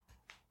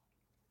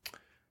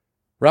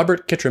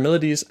Robert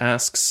Kitramilides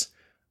asks,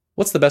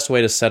 what's the best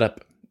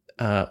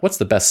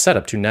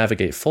setup to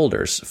navigate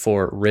folders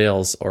for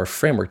Rails or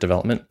framework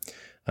development?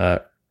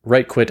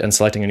 Right quit and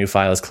selecting a new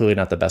file is clearly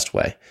not the best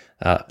way.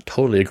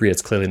 Totally agree.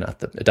 It's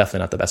definitely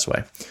not the best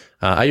way.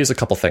 I use a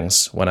couple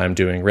things when I'm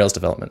doing Rails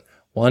development.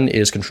 One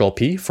is Control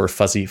P for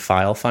fuzzy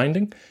file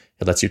finding.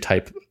 It lets you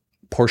type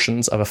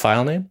portions of a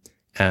file name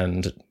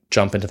and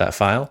jump into that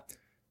file.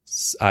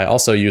 I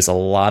also use a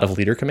lot of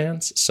leader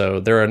commands. So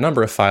there are a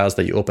number of files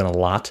that you open a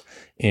lot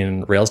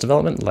in Rails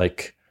development,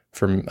 like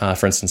for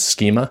instance,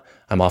 schema.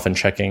 I'm often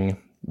checking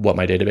what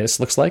my database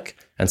looks like.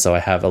 And so I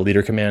have a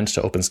leader command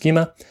to open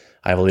schema.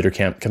 I have a leader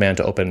command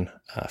to open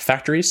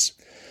factories.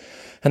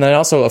 And then I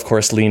also, of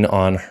course, lean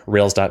on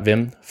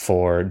Rails.vim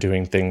for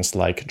doing things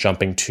like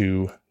jumping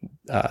to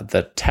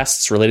the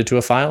tests related to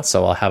a file.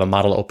 So I'll have a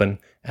model open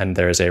and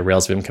there's a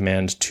Rails.vim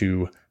command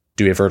to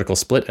do a vertical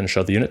split and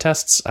show the unit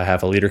tests. I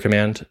have a leader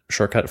command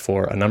shortcut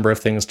for a number of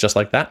things just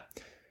like that.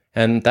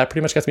 And that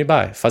pretty much gets me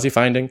by. Fuzzy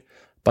finding,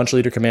 bunch of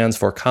leader commands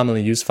for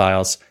commonly used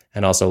files,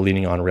 and also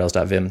leaning on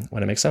Rails.vim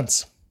when it makes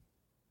sense.